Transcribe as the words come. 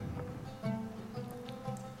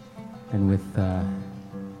And with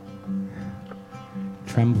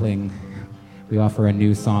trembling, we offer a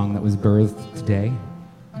new song that was birthed today.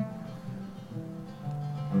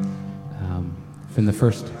 From the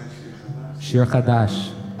first Shir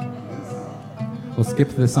Chadash. We'll skip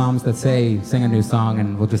the Psalms that say, sing a new song,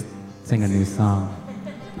 and we'll just sing a new song.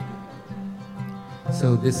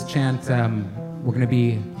 So this chant, we're going to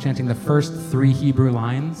be chanting the first 3 Hebrew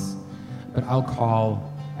lines, but I'll call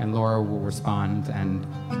and Laura will respond, and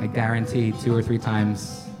I guarantee 2 or 3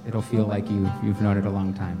 times it'll feel like you've known it a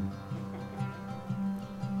long time.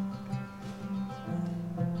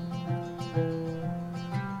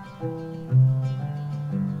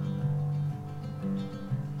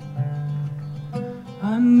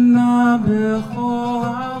 Anna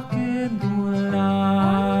Bechoach gedulat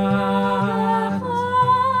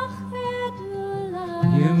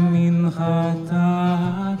Yemincha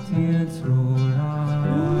tatir tzrura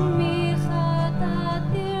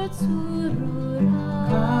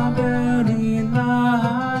Kaberina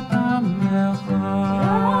hatamecha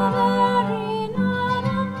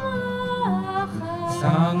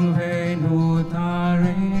Sangvenu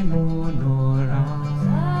tarenu nora.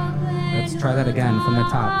 Let's try that again from the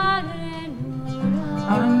top.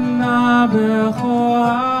 Anna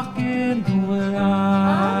Bechoach gedulat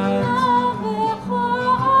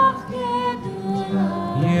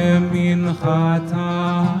Yemincha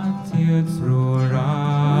tatir tzrura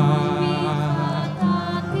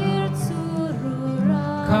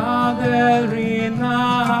Kaberina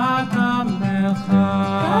hatamecha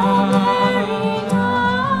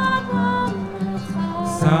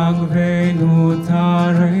Sangvenu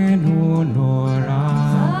tarenu nora.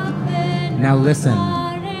 Now listen.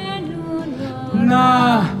 Na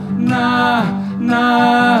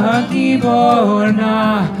Gibor na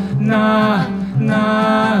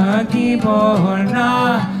Gibor na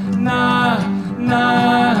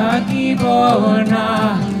Gibor na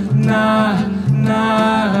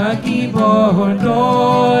Gibor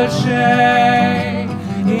doshe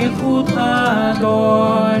ichutcha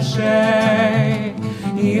doshe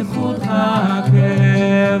ichutcha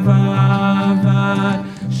kevavat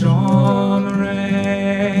shomrem.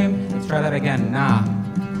 Let's try that again. Na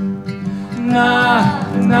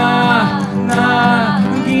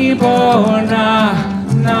Gibor na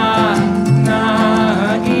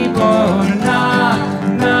Gibor na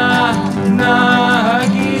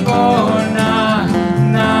Gibor na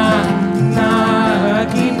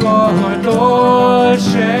Gibor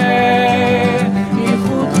doshe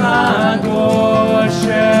ichutcha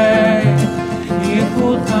doshe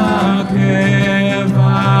ichutcha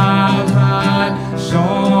kevavat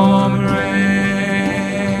shomrem.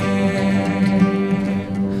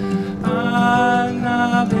 Anna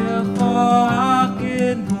Bechoach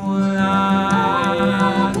gedulat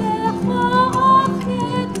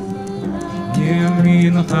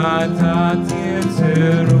Yemincha tatir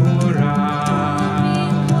tzrura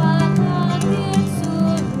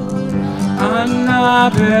Anna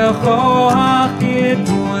Bechoach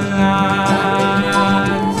gedulat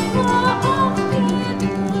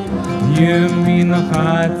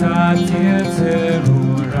Yemincha tatir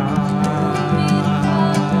tzrura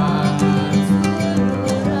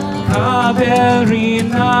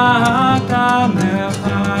Kaberina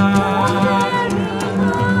hatamecha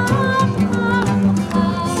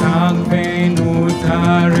Sangvenu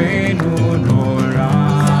tarenu nora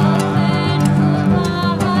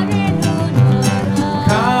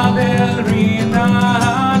Kaberina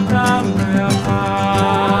hatamecha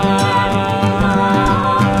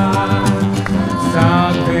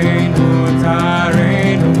Sangvenu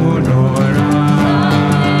tarenu nora.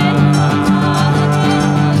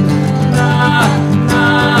 Na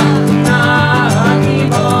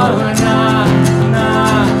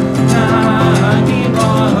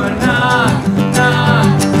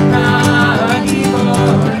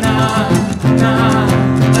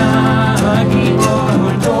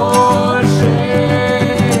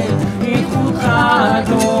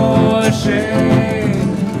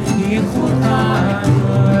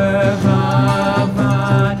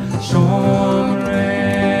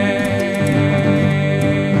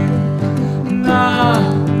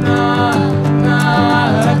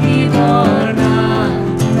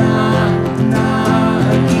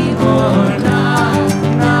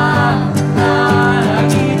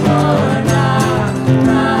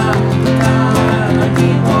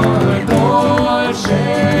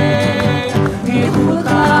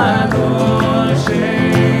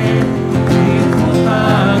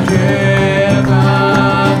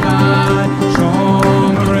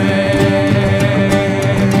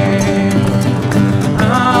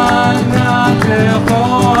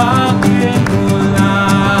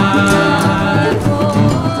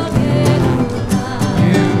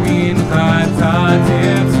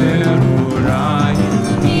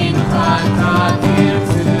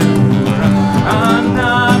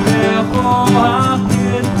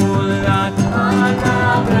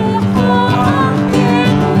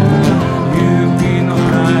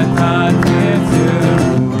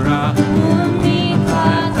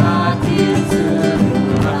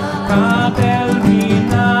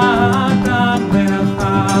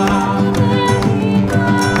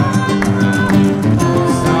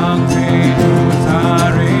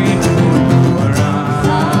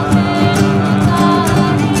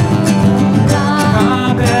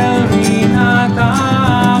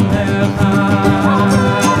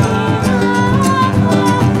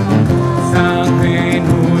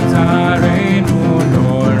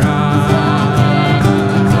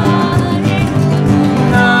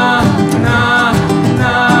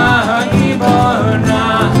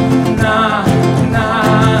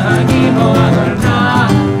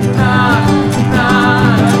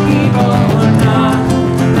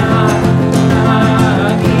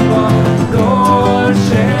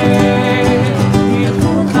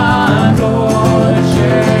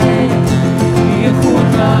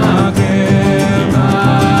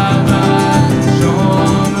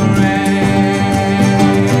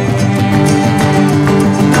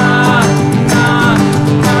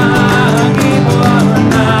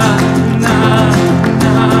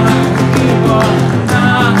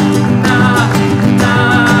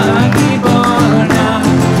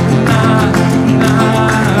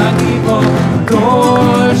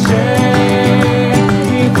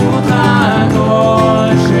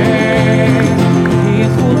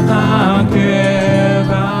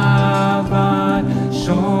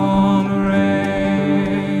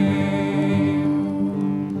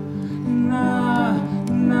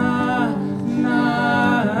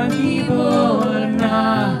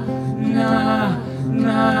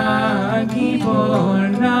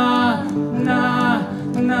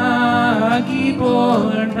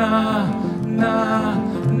Gibor na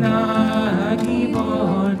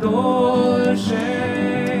Gibor doshe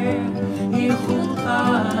Yichudcha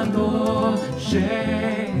doshe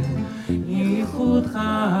Yichudcha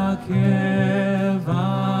Keren